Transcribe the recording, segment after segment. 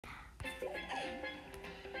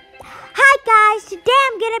Guys, today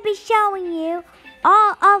I'm going to be showing you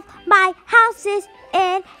all of my houses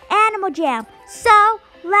in Animal Jam. So,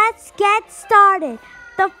 let's get started.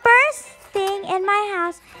 The first thing in my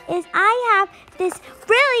house is I have this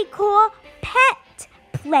really cool pet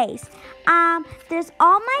place. There's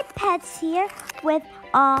all my pets here with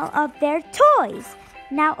all of their toys.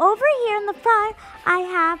 Now, over here in the front, I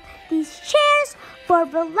have these chairs for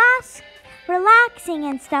relaxing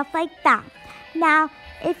and stuff like that. Now,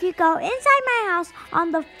 if you go inside my house,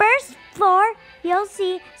 on the first floor, you'll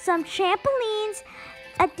see some trampolines,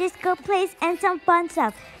 a disco place, and some fun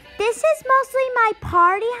stuff. This is mostly my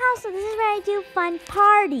party house, so this is where I do fun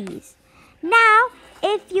parties. Now,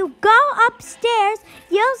 if you go upstairs,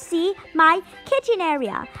 you'll see my kitchen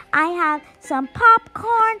area. I have some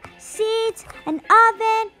popcorn, seeds, an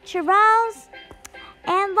oven, churros,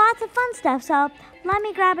 and lots of fun stuff. So let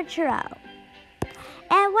me grab a churro.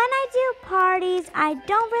 And when I do parties, I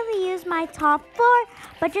don't really use my top floor,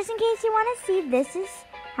 but just in case you want to see, this is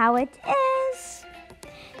how it is.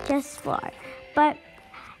 Just floor. But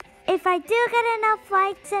if I do get enough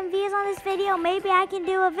likes and views on this video, maybe I can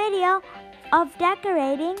do a video of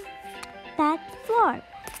decorating that floor.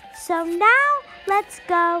 So now let's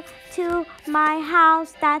go to my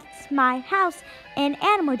house. That's my house in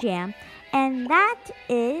Animal Jam. And that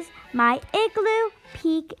is my Igloo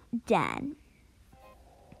Peak Den.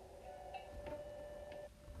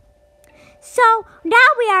 So now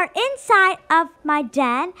we are inside of my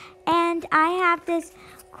den, and I have this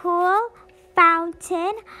cool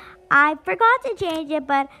fountain. I forgot to change it,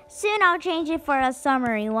 but soon I'll change it for a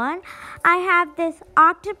summery one. I have this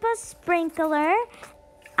octopus sprinkler.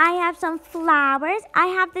 I have some flowers. I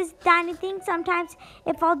have this dining thing sometimes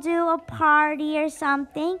if I'll do a party or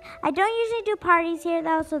something. I don't usually do parties here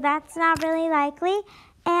though, so that's not really likely.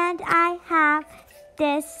 And I have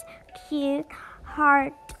this cute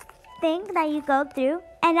heart thing that you go through.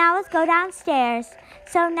 And now let's go downstairs.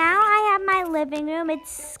 So now I have my living room.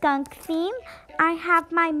 It's skunk theme. I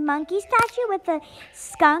have my monkey statue with a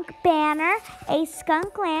skunk banner, a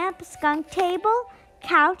skunk lamp, skunk table,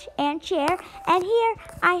 couch, and chair. And here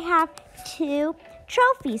I have 2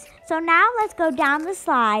 trophies. So now let's go down the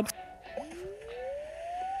slide.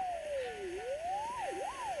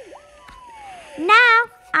 Now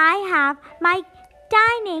I have my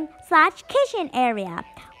dining/kitchen area.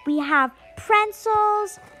 We have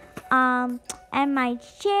pretzels, and my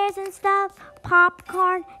chairs and stuff,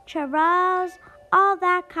 popcorn, churros, all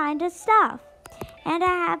that kind of stuff. And I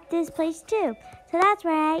have this place too. So that's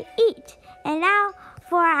where I eat. And now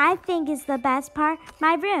for I think is the best part,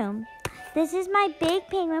 my room. This is my big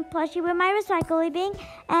penguin plushie with my recycling bin,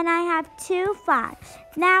 and I have 2 flags.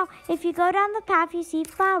 Now, if you go down the path, you see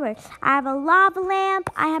flowers. I have a lava lamp.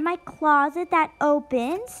 I have my closet that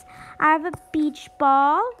opens. I have a beach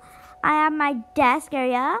ball. I have my desk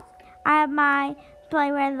area. I have my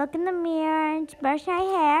play where I look in the mirror and brush my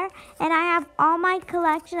hair. And I have all my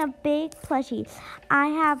collection of big plushies. I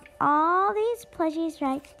have all these plushies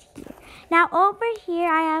right here. Now, over here,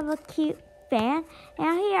 I have a cute fan.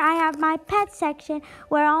 Now here I have my pet section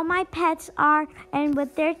where all my pets are and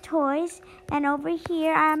with their toys. And over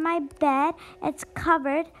here I have my bed. It's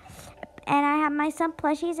covered. And I have my some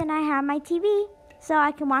plushies, and I have my TV so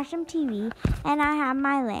I can watch some TV. And I have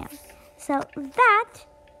my lamp. So that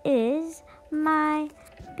is my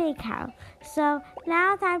big house. So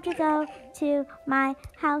now time to go to my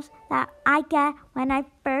house that I get when I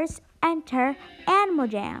first enter Animal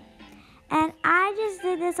Jam. And I just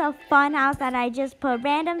did this a fun house that I just put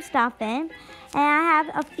random stuff in. And I have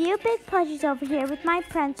a few big plushies over here with my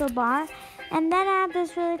pretzel bar. And then I have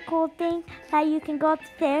this really cool thing that you can go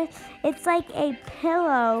upstairs. It's like a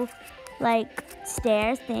pillow,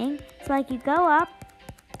 stairs thing. So you go up,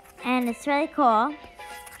 and it's really cool.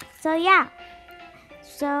 So yeah.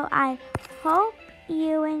 So I hope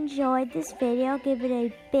you enjoyed this video. Give it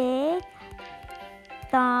a big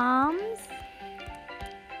thumbs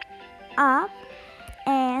up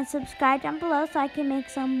and subscribe down below so I can make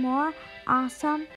some more awesome